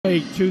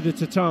To the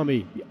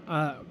tatami.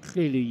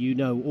 Clearly you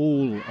know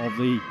all of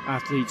the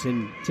athletes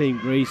in Team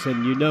Greece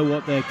and you know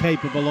what they're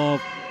capable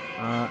of,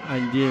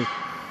 and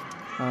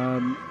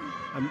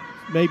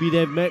maybe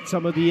they've met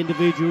some of the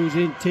individuals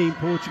in Team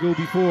Portugal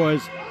before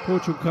as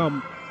Portugal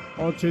come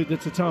onto the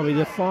tatami.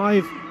 The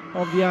 5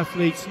 of the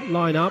athletes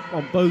line up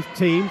on both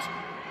teams.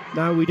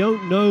 Now we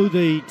don't know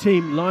the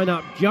team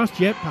lineup just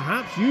yet.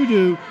 Perhaps you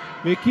do,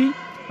 Vicky,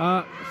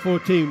 for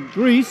Team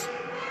Greece,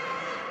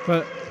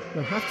 but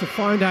we'll have to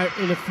find out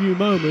in a few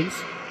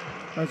moments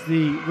as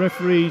the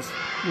referees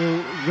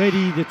will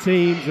ready the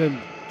teams and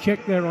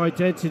check their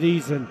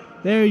identities. And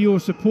they're your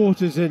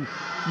supporters, and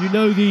you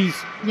know these,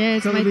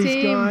 some of these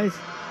team. Guys.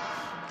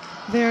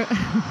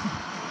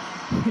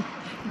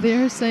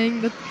 They're saying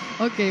that,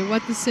 okay,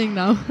 what to sing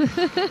now?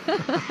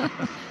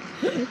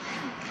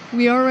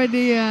 We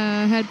already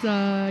had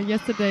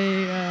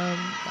yesterday,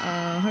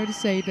 how to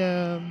say,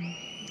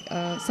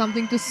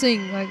 something to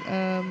sing, like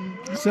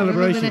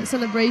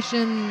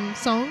celebration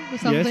song or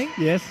something.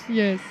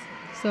 Yes.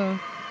 So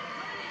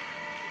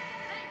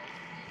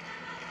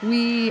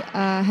we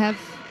have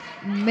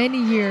many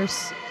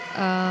years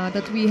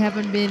that we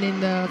haven't been in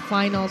the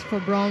finals for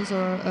bronze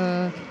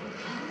or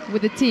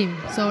with the team.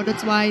 So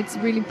that's why it's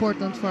really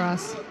important for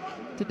us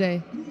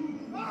today.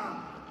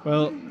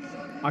 Well,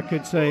 I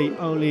could say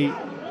only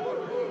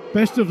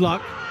best of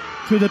luck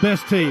to the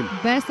best team.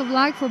 Best of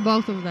luck for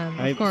both of them,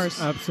 of course.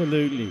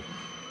 Absolutely.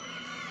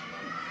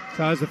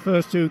 So as the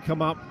first two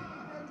come up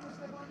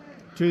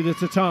to the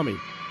tatami.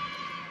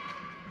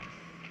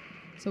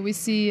 So we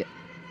see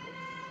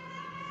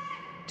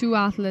 2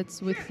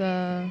 athletes with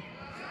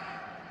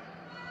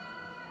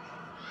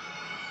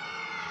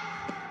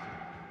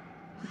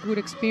good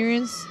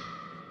experience.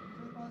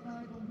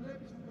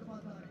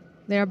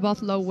 They are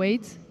both low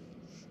weight.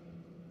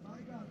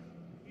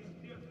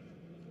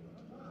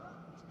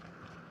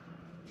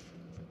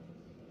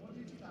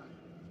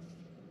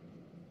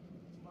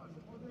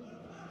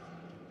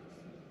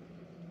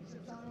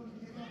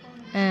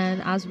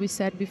 And as we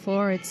said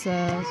before, it's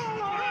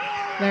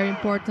very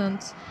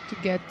important to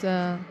get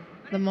the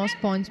most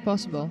points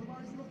possible.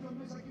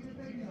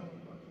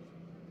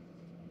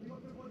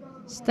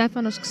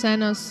 Stefanos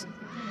Xenos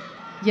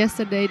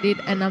yesterday did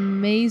an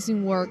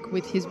amazing work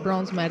with his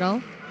bronze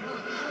medal.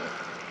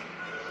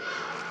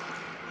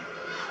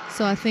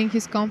 So I think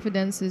his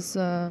confidence is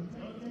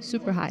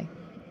super high.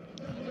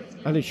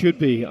 And it should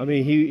be. I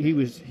mean,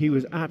 he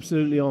was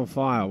absolutely on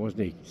fire,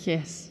 wasn't he?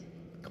 Yes.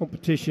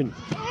 Competition.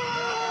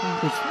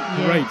 It's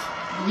great.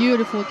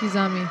 Beautiful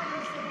Kizami.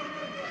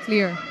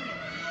 Clear.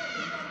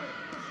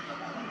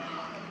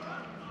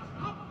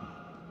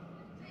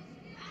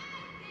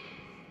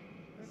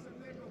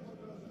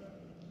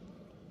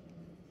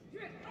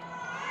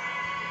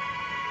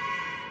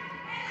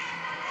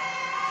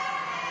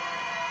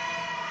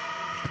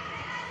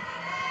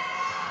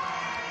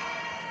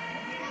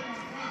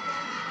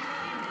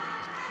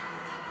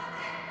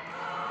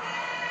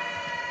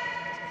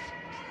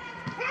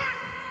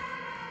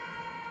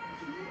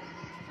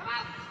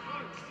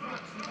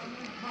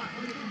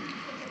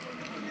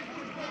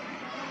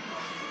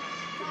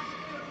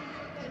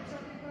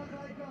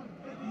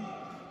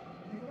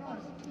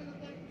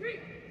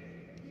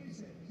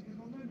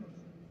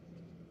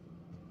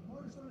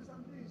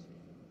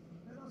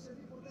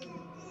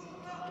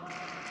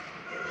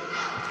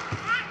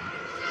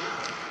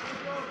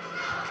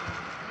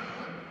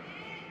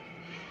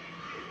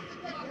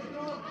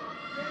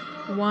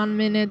 One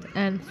minute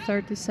and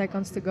 30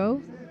 seconds to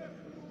go.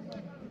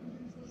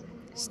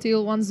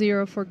 Still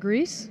 1-0 for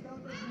Greece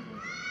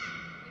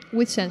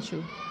with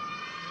Sensu.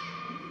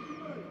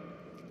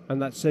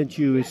 And that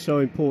Sensu is so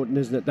important,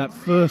 isn't it? That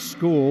first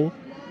score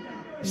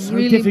is so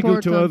really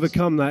difficult important. To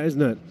overcome that,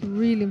 isn't it?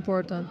 Really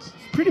important. It's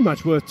pretty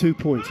much worth 2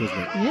 points, isn't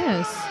it?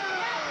 Yes.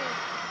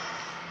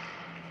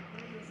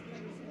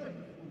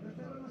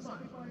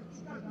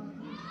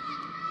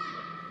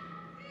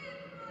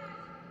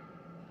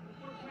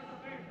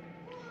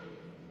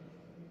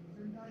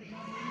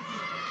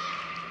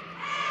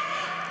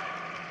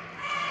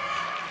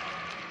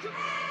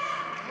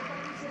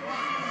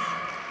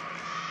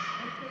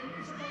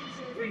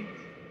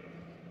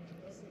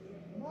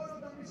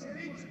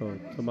 So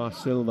Tomas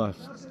Silva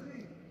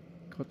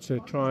got to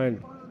try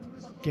and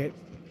get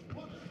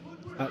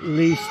at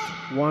least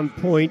 1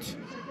 point.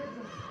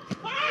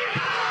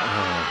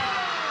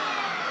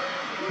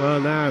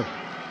 Well, now,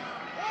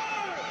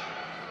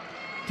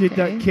 did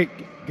that kick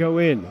go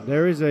in?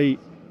 There is a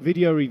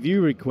video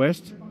review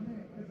request.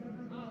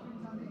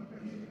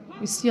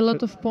 We see a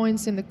lot of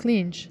points in the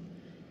clinch.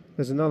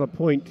 There's another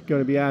point going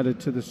to be added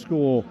to the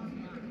score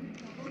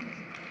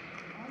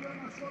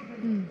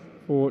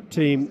for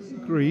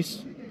Team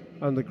Greece.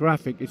 On the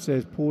graphic, it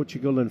says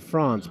Portugal and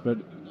France, but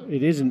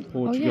it isn't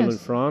Portugal and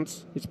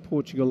France. It's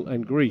Portugal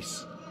and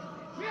Greece.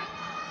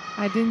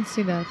 I didn't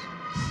see that.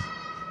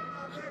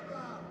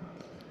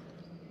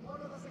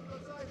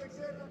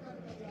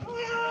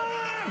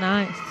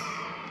 Nice.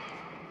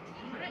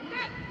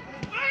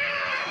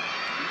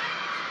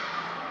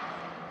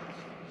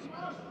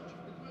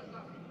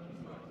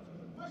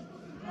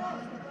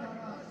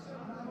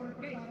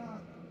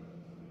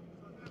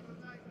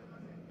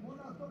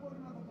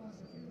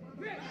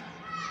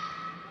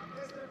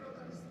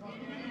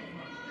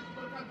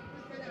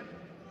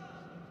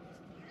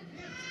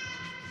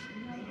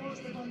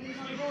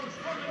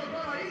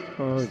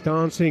 Oh,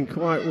 dancing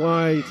quite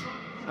wide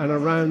and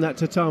around that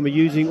tatami,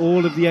 using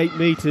all of the 8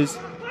 meters.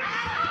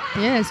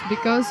 Yes,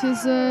 because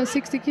he's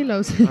 60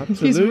 kilos.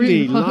 Absolutely, He's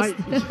really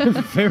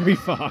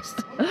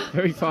fast. light,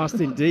 very fast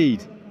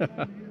indeed.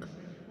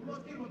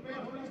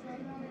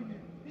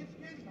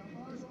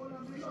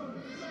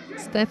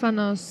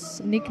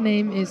 Stefanos'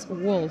 nickname is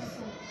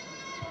Wolf.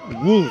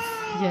 Wolf.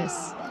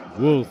 Yes.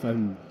 Wolf,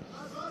 and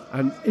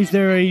is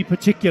there any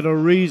particular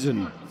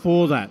reason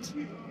for that?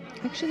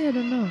 Actually, I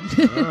don't know.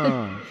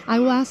 Ah. I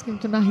will ask him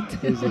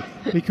tonight. Is it?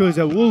 Because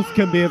a wolf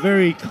can be a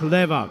very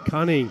clever,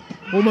 cunning,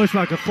 almost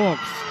like a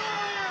fox.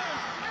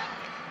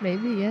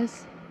 Maybe,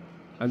 yes.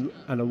 And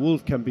a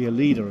wolf can be a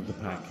leader of the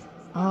pack.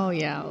 Oh,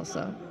 yeah,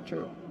 also.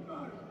 True.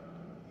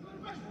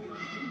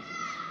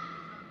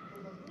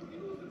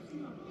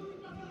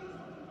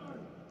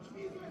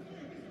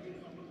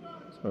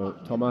 So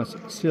Thomas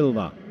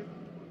Silva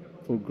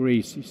for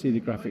Greece. You see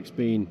the graphics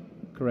being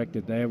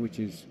corrected there, which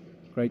is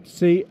great to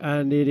see.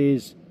 And it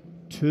is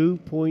 2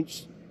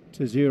 points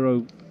to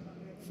 0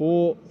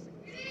 for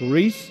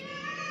Greece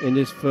in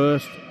this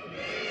first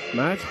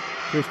match.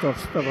 Christoph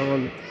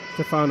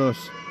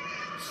Stefanos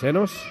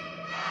Xenos.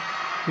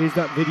 Here's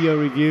that video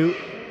review.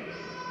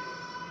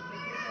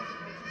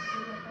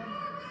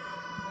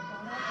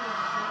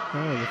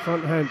 Oh, the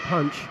front hand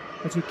punch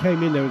as he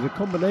came in, there was a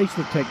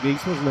combination of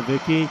techniques, wasn't there,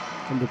 Vicky?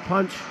 And the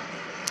punch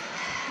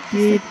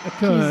did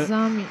occur.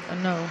 No,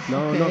 no,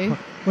 okay. not quite.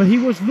 Well, he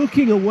was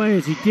looking away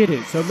as he did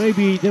it, so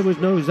maybe there was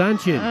no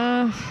Zanchin.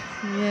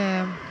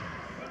 Yeah,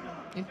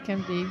 it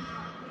can be.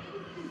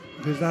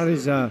 Because that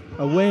is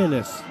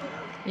awareness.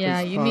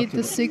 Yeah, you need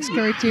the 6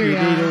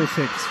 criteria. You need all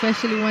 6.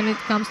 Especially when it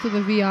comes to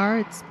the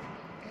VR, it's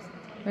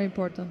very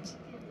important.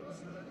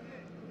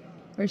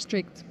 Very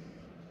strict.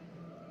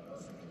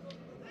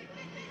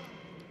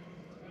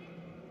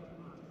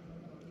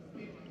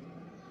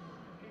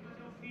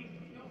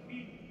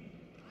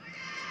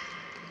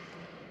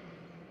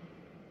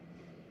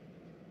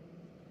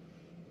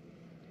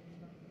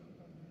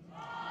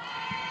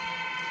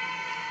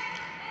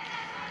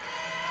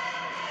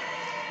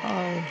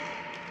 Oh.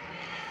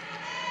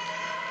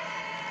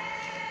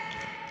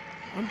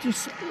 I'm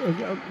just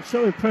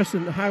so impressed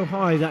at how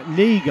high that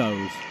knee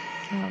goes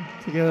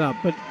to get it up.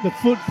 But the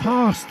foot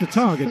passed the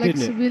target,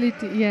 didn't it?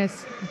 Flexibility,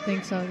 yes, I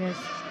think so, yes.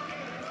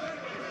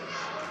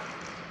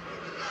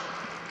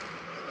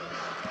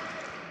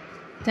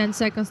 Ten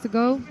seconds to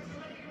go.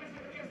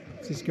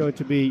 This is going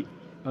to be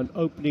an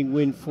opening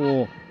win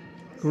for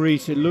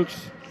Greece. It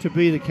looks to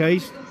be the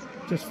case.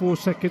 Just 4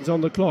 seconds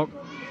on the clock.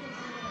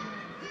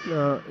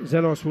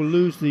 Xenos will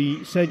lose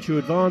the Sensu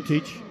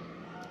advantage.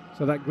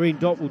 So that green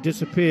dot will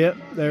disappear.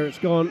 There it's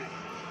gone.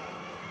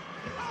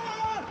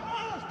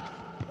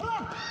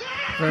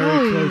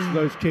 Very close to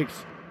those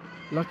kicks.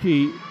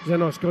 Lucky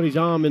Xenos got his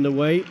arm in the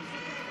way.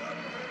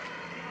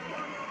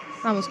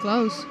 That was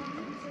close.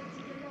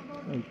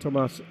 And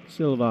Thomas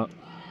Silva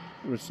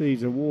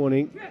receives a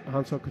warning.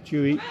 Hanso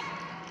Kachui.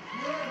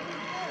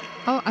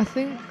 Oh, I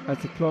think... As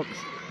the clock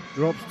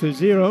drops to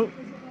 0.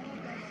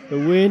 The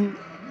win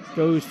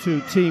goes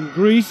to Team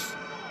Greece.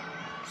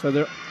 So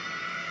they're...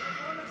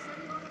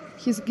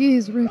 His gi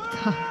is ripped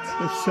out.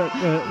 They've set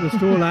the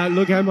stall out.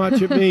 Look how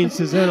much it means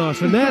to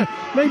Xenos. And there,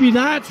 maybe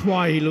that's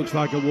why he looks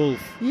like a wolf.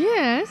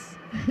 Yes.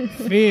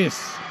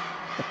 Fierce.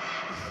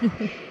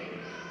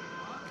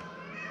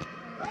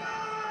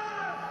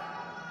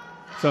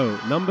 So,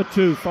 number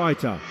 2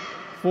 fighter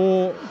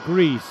for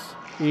Greece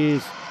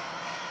is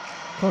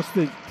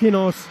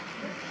Konstantinos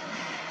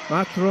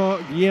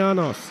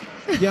Mastrogyannis.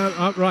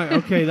 Right,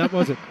 okay, that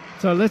was it.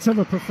 So let's have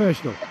a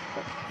professional.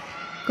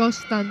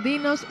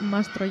 Konstantinos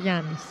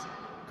Mastrogiannis.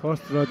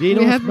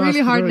 We have really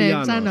hard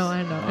names. I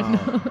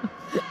know.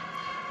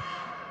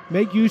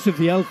 Make use of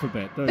the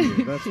alphabet, don't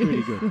you? That's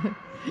really good.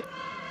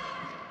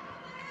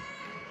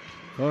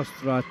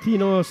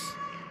 Konstantinos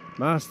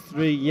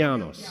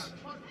Mastrogiannis.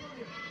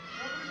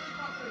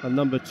 And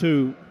number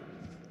 2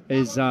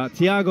 is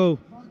Tiago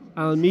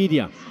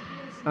Almeida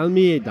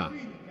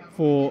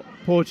for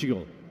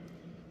Portugal.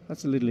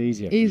 That's a little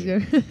easier.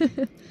 Easier.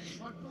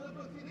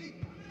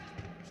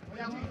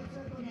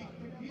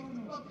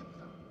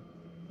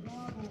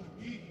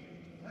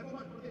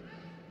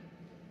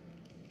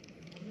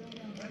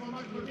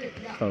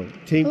 So,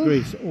 Team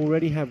Greece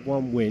already have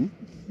 1 win.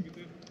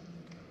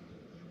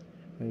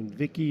 And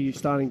Vicky, you're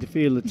starting to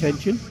feel the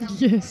tension.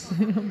 Yes,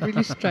 I'm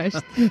really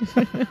stressed.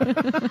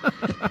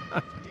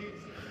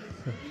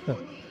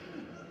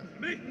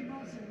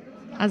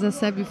 As I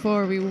said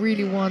before, we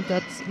really want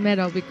that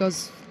medal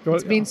because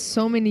it's been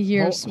so many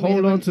years.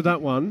 Hold on to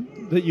that one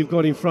that you've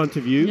got in front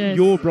of you, yes.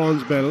 Your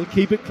bronze medal.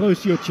 Keep it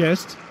close to your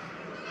chest.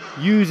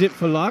 Use it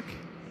for luck.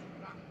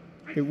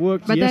 It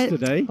worked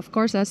yesterday. Of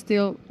course, I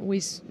still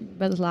wish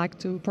better luck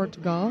to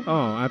Portugal.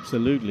 Oh,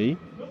 absolutely.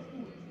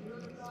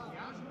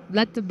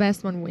 Let the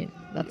best one win.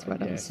 That's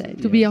what I would say.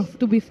 Yes.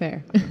 To be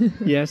fair.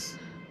 Yes.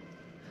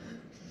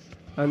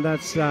 And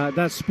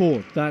that's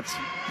sport.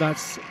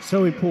 That's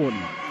so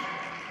important.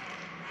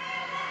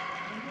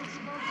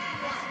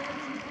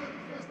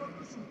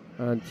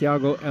 And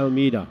Thiago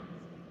ALMEIDA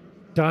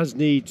does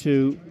need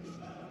to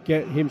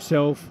get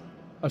himself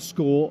a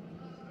score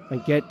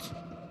and get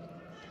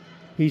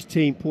his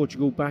team,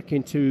 Portugal, back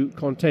into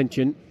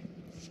contention.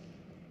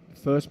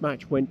 First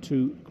match went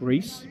to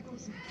Greece.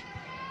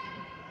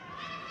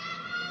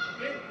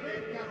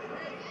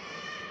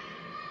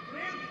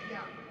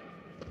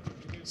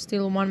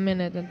 Still 1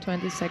 minute and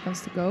 20 seconds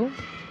to go.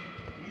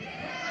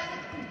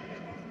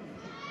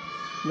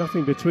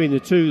 Nothing between the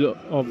two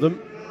of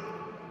them.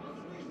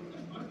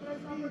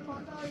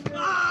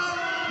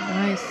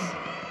 Nice.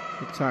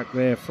 Attack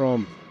there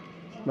from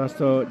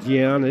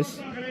MASTROGIANNIS.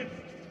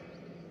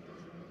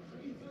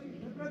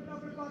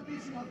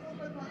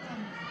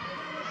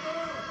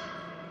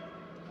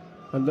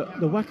 And the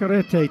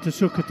Wakarete to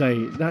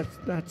Sukate,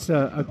 that's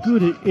a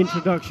good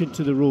introduction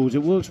to the rules.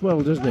 It works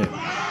well, doesn't it?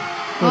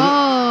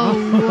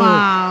 Oh,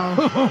 wow.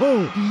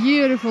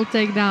 Beautiful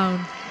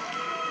takedown.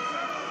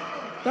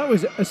 That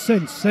was a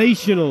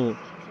sensational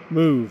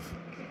move.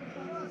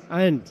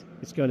 And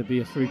it's going to be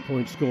a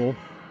 3-point score.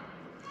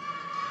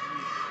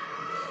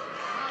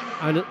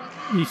 And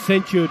he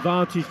sent you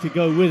advantage to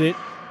go with it.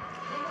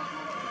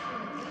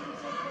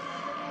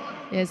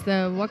 Yes,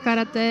 the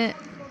Wakarate,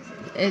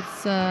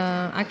 it's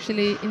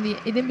actually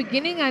in the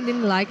beginning I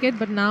didn't like it,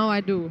 but now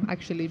I do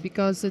actually,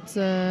 because it's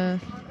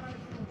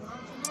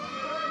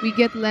we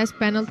get less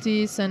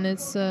penalties and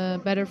it's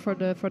better for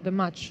the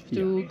match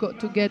to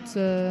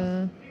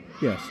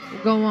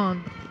go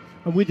on.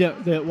 And with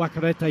the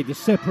Wakarete, the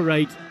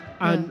separate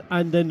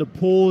and then the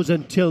pause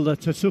until the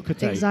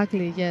Tsukate.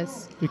 Exactly,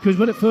 yes. Because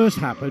when it first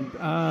happened,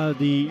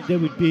 there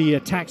would be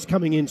attacks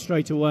coming in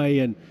straight away,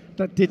 and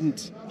that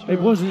didn't. True.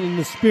 It wasn't in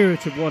the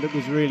spirit of what it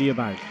was really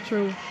about.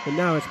 True. But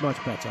now it's much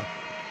better.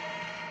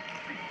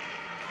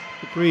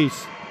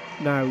 Greece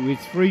now with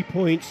 3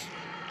 points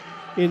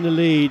in the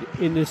lead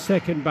in the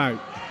second bout.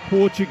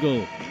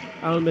 Portugal,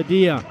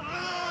 ALMEIDA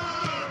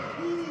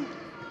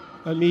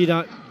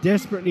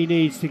desperately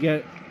needs to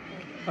get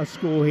a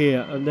score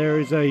here, and there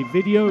is a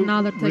video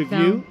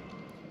review.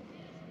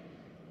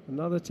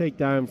 Another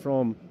takedown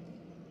from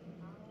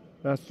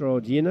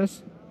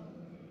MASTROGIANNIS.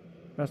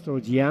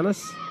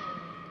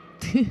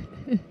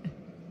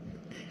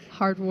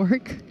 Hard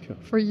work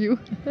for you.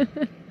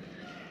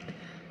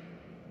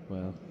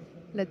 Well,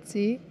 let's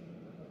see.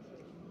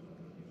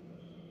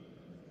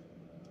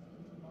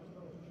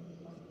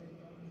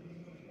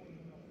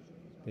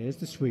 There's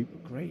the sweep.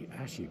 Great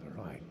Ashi,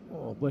 right.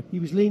 Oh, but he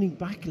was leaning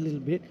back a little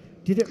bit.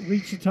 Did it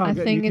reach the target?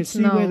 I think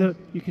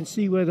you can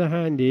see where the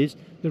hand is,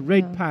 the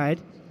red pad.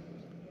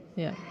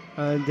 Yeah.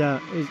 And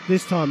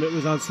this time it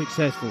was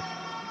unsuccessful.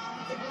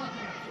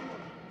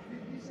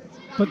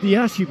 But the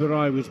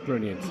Ashibarai was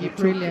brilliant. It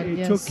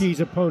took his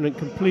opponent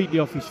completely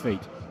off his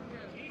feet.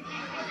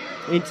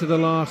 Into the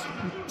last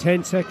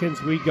 10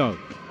 seconds we go.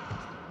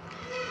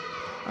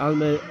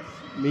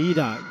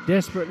 ALMEIDA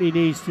desperately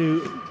needs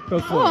to go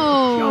for it.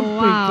 Jumping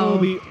wow.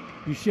 Toby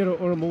Yushiro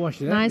Oromawashi.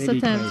 That nice nearly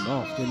attempt. Came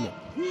off, didn't it?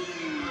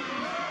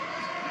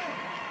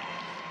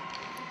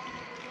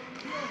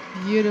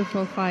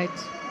 Beautiful fight.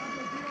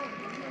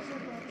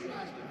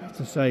 I have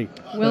to say,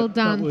 well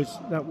done.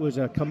 That was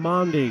a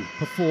commanding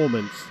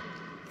performance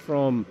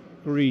from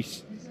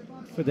Greece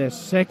for their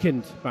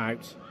second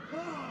bout.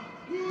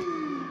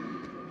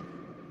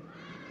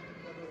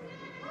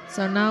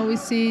 So now we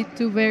see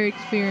two very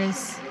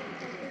experienced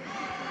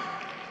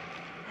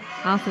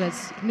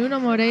athletes. Nuno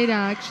Moreira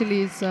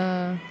actually is,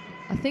 I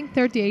think,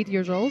 38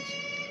 years old,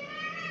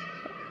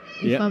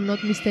 if I'm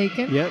not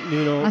mistaken. Yeah,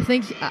 Nuno. I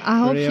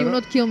hope he will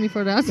not kill me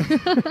for that.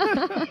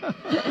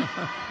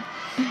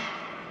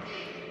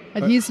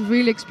 But he's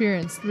really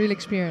experienced.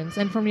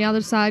 And from the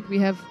other side, we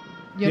have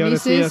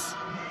Giannakos.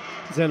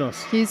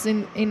 Xenos. He's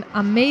in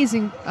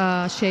amazing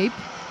shape.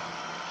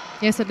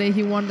 Yesterday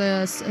he won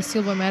a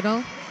silver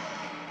medal,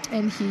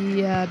 and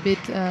he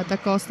beat Da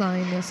Costa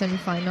in the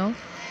semi-final.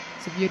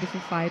 It's a beautiful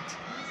fight.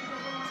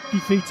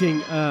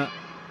 Defeating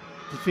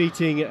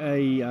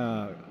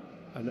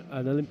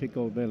an Olympic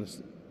gold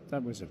medalist.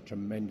 That was a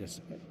tremendous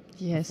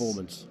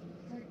performance.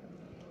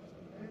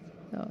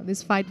 So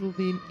this fight will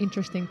be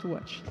interesting to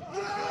watch.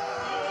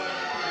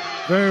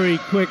 Very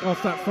quick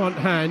off that front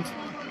hand.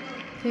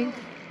 I think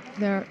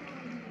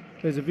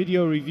there's a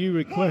video review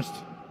request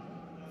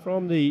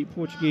from the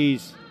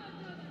Portuguese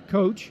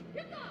coach.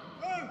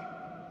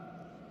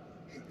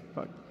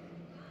 But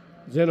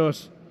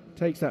Xenos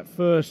takes that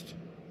first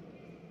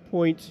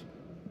point,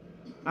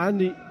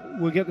 and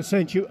we'll get the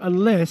century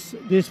unless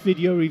this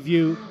video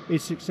review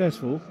is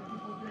successful.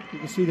 You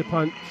can see the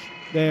punch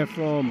there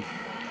from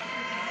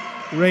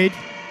Red.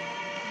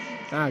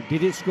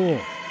 Did it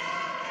score?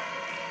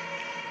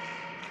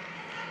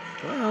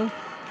 Well,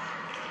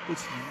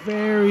 it's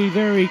very,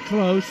 very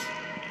close.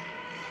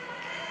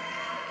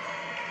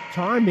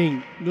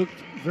 Timing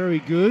looked very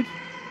good,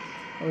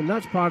 and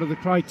that's part of the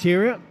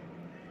criteria.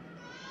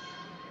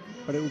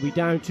 But it will be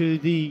down to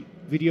the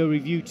video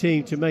review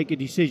team to make a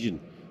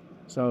decision.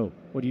 So,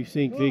 what do you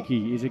think,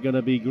 Vicky? Is it going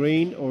to be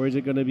green or is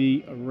it going to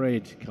be a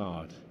red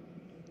card?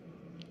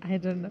 I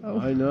don't know.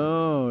 I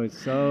know, it's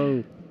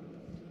so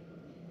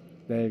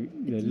They're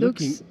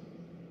looking.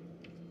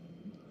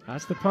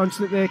 That's the punch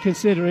that they're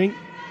considering.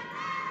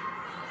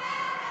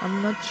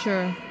 I'm not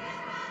sure.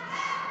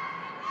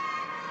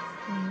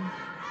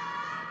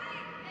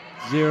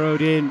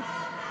 Zeroed in.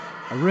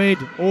 A red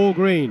or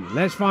green.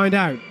 Let's find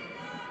out.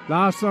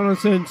 Lars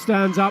Sorensen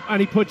stands up and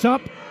he puts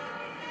up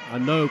a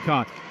no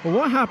card. But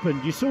what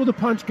happened? You saw the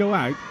punch go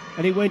out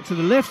and it went to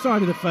the left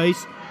side of the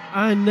face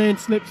and then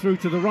slipped through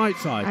to the right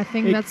side. I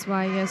think that's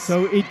why, yes.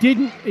 So it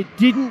didn't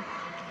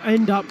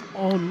end up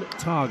on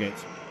target.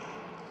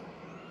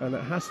 And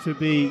it has to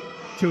be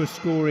to a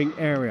scoring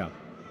area.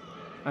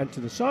 And to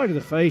the side of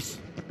the face,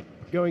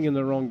 going in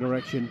the wrong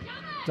direction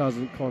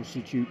doesn't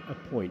constitute a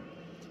point.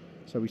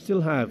 So we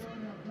still have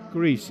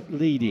Greece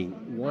leading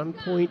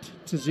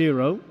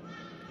 1-0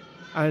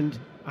 and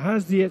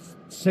has the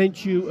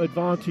Sensu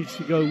advantage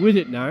to go with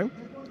it now.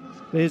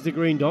 There's the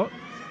green dot.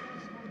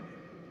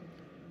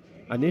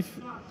 And if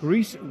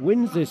Greece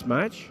wins this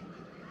match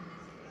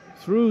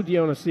through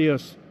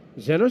Dionysios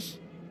Xenos,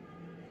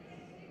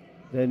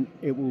 then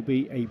it will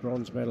be a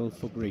bronze medal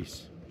for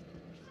Greece.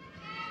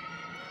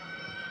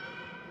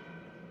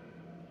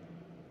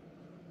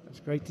 It's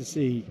great to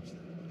see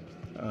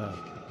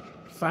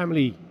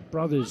family,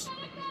 brothers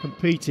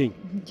competing.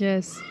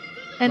 Yes.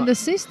 And the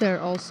sister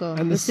also.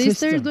 And the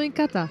sister is doing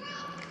kata.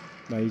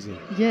 Amazing.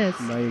 Yes.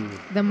 Amazing.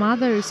 The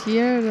mother is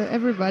here,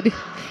 everybody.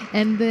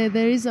 And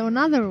there is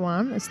another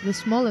one, it's the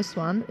smallest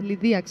one,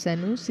 Lydia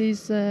Xenos,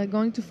 is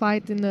going to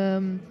fight in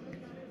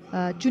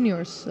the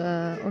juniors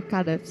or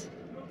cadets.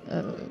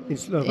 In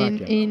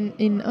Slovakia.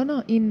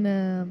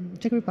 In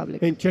Czech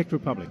Republic. In Czech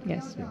Republic.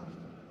 Yes. Yeah.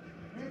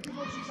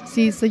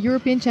 She's a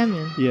European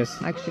champion.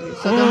 Yes. Actually.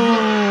 So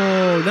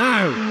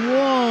now.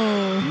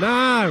 Whoa.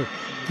 Now.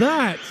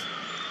 That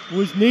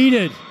was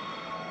needed.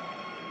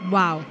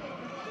 Wow.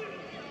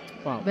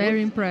 Wow.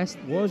 Very impressed.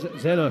 Was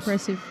Xenos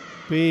impressive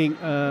being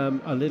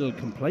a little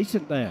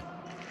complacent there?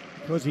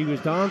 Because he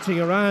was dancing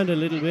around a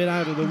little bit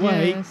out of the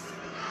way. Yes.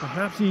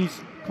 Perhaps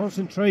his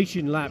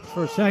concentration lapsed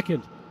for a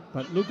second.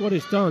 But look what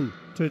it's done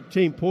to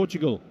Team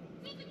Portugal.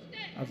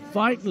 A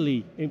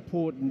vitally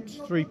important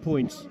 3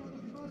 points.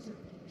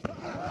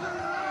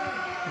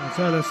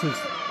 Tzanos has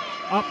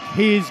upped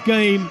his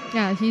game.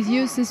 Yeah, he's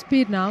used his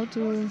speed now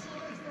to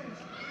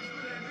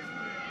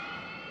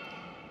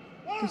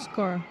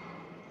score.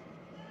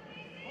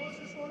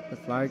 The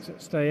flags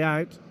stay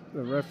out.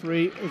 The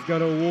referee is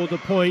going to award the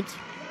point.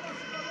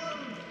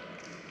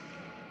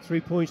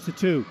 3 points to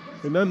 2.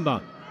 Remember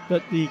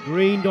that the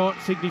green dot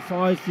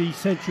signifies the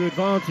Sensu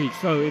advantage.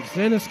 So if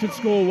Xenos can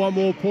score one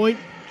more point,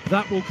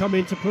 that will come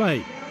into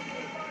play.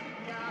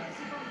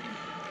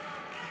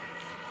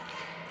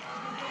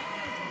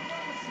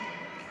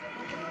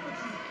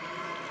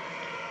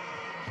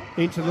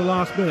 Into the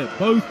last minute.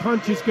 Both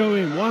punches go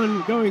in.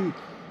 One going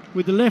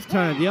with the left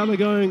hand, the other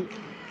going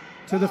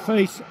to the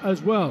face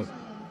as well.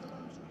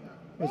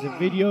 There's a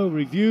video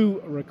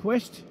review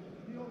request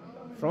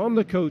from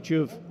the coach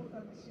of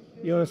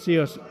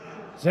Dionysios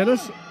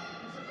Xenos.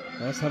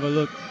 Let's have a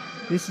look.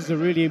 This is a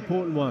really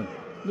important one.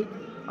 Look.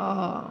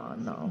 Oh,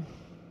 no.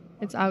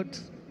 It's out.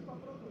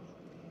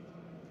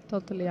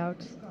 Totally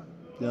out.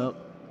 No.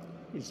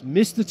 It's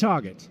missed the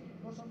target.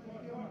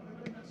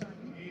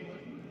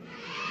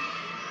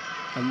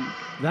 And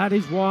that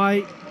is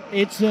why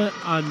it's a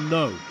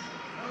no.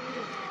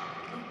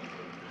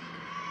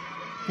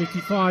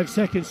 55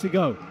 seconds to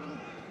go.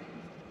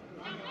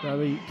 Now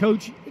the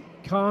coach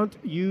can't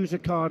use a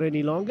card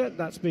any longer.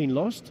 That's been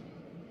lost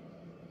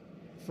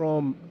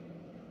from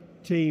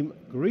Team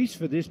Greece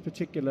for this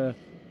particular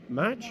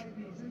match.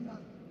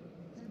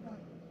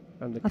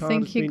 And the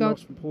card has been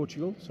lost from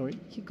Portugal. Sorry.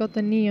 He got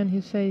a knee on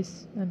his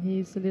face and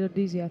he's a little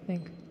dizzy, I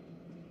think.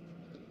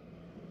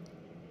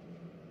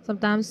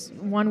 Sometimes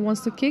one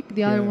wants to kick,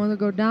 the other wants to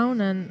go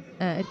down, and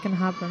it can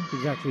happen.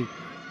 Exactly.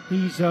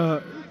 He's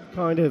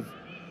kind of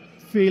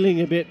feeling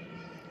a bit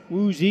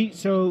woozy,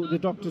 so the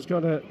doctor's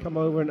got to come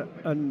over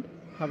and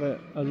have a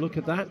look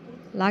at that.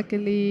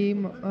 Luckily,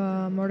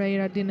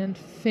 MOREIRA didn't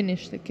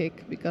finish the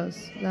kick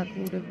because that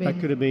would have been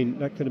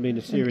that could have been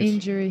a serious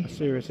injury. A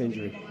serious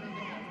injury.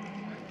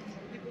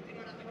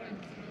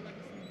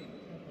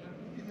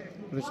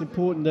 But it's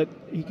important that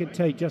he can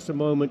take just a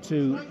moment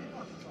to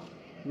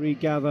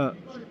regather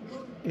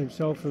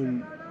himself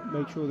and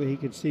make sure that he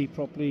can see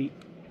properly.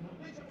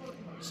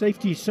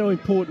 Safety is so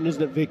important,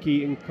 isn't it,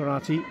 Vicky, in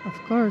karate? Of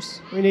course.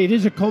 I mean, it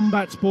is a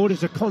combat sport,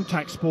 it's a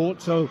contact sport,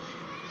 so,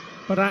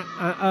 but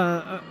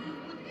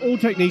all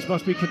techniques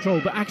must be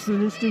controlled, but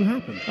accidents do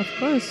happen. Of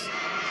course.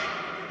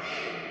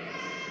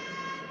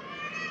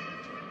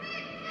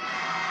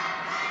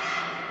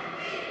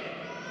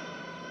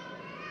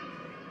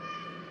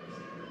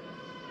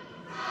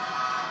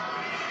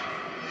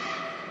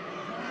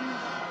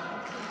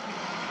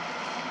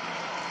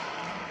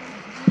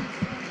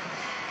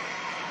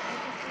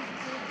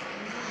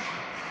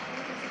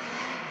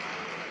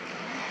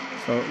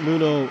 So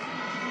Nuno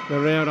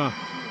Moreira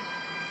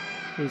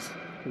is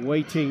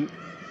waiting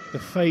the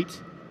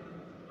fate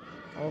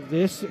of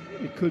this.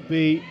 It could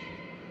be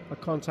a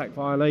contact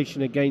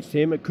violation against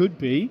him. It could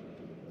be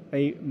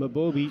a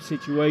Mabobi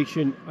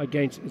situation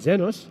against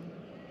Xenos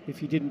if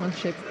he didn't.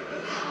 Okay.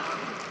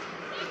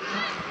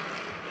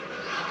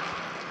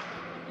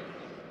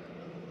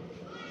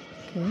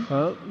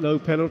 Well, no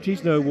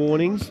penalties, no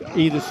warnings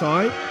either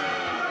side.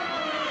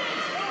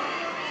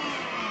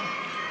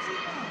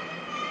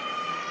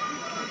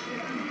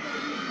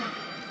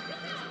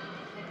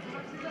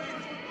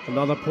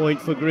 Another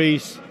point for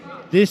Greece.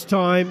 This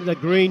time the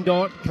green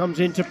dot comes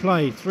into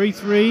play.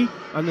 3-3,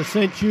 and the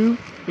Senchu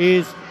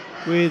is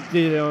with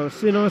the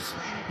Xenos.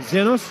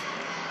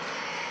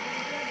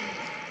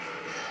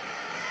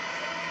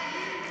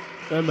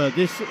 Remember,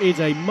 this is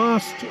a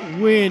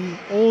must-win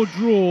or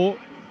draw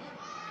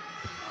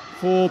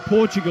for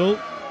Portugal.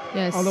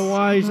 Yes.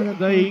 Otherwise,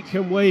 they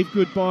can wave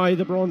goodbye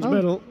the bronze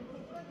medal.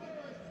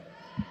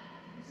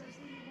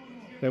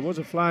 There was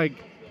a flag.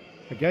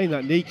 Again,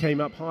 that knee came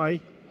up high.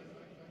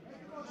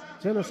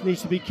 Tzanos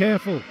needs to be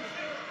careful.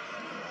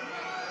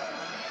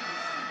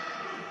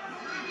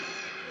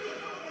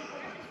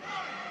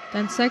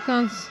 Ten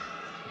seconds.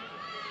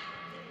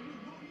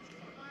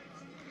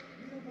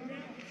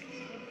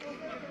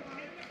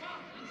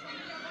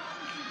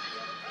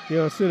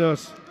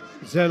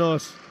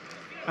 Xenos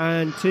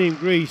and Team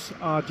Greece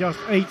are just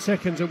 8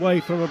 seconds away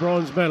from a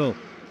bronze medal.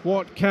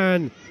 What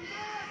can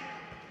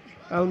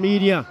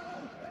ALMEIDA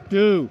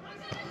do?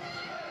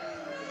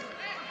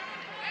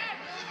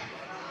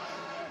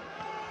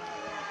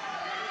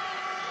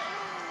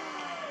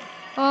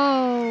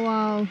 Oh,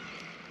 wow.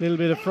 Little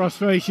bit of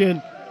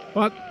frustration,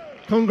 but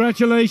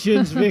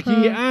congratulations,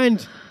 Vicky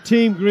and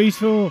Team Greece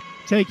for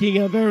taking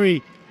a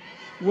very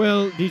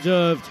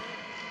well-deserved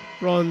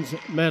bronze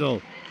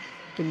medal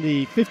in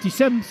the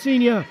 57th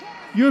Senior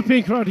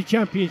European Karate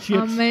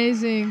Championships.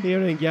 Amazing.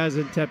 Here in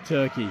Gaziantep,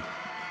 Turkey.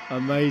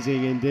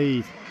 Amazing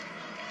indeed.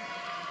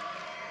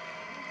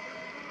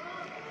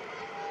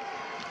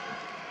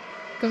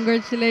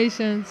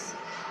 Congratulations.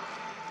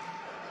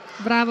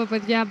 Bravo,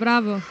 Petya,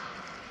 bravo.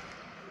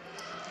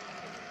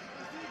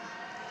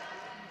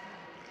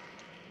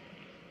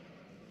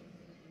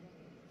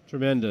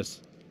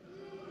 Tremendous.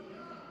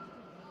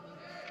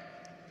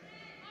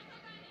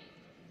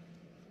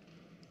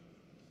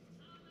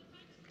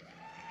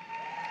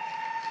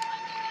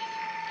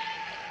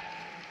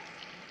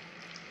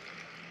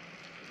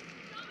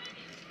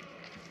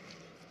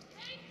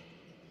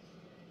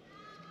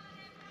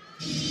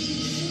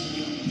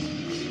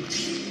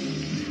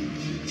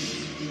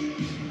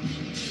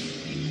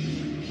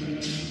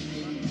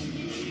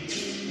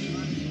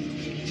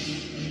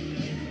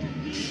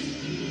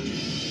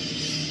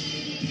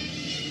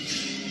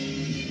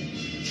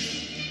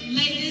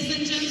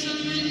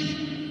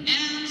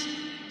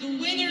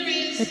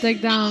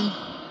 Takedown.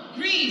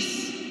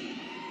 Greece.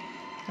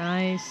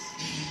 Nice.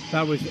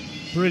 That was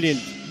brilliant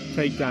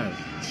takedown.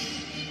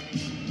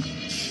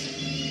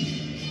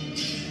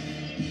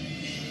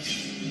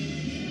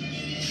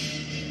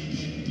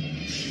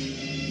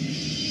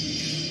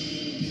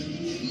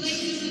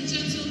 Ladies and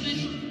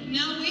gentlemen,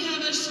 now we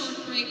have a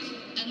short break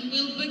and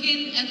we'll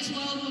begin at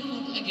 12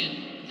 o'clock again.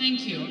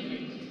 Thank you.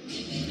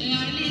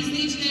 Değerli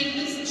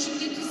izleyicilerimiz,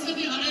 şimdi kısa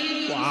bir ara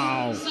veriyoruz.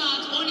 Wow.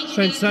 Saat 12'de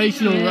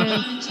Sensational tekrar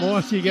round.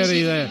 What you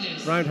getting there?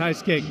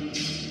 Roundhouse kick.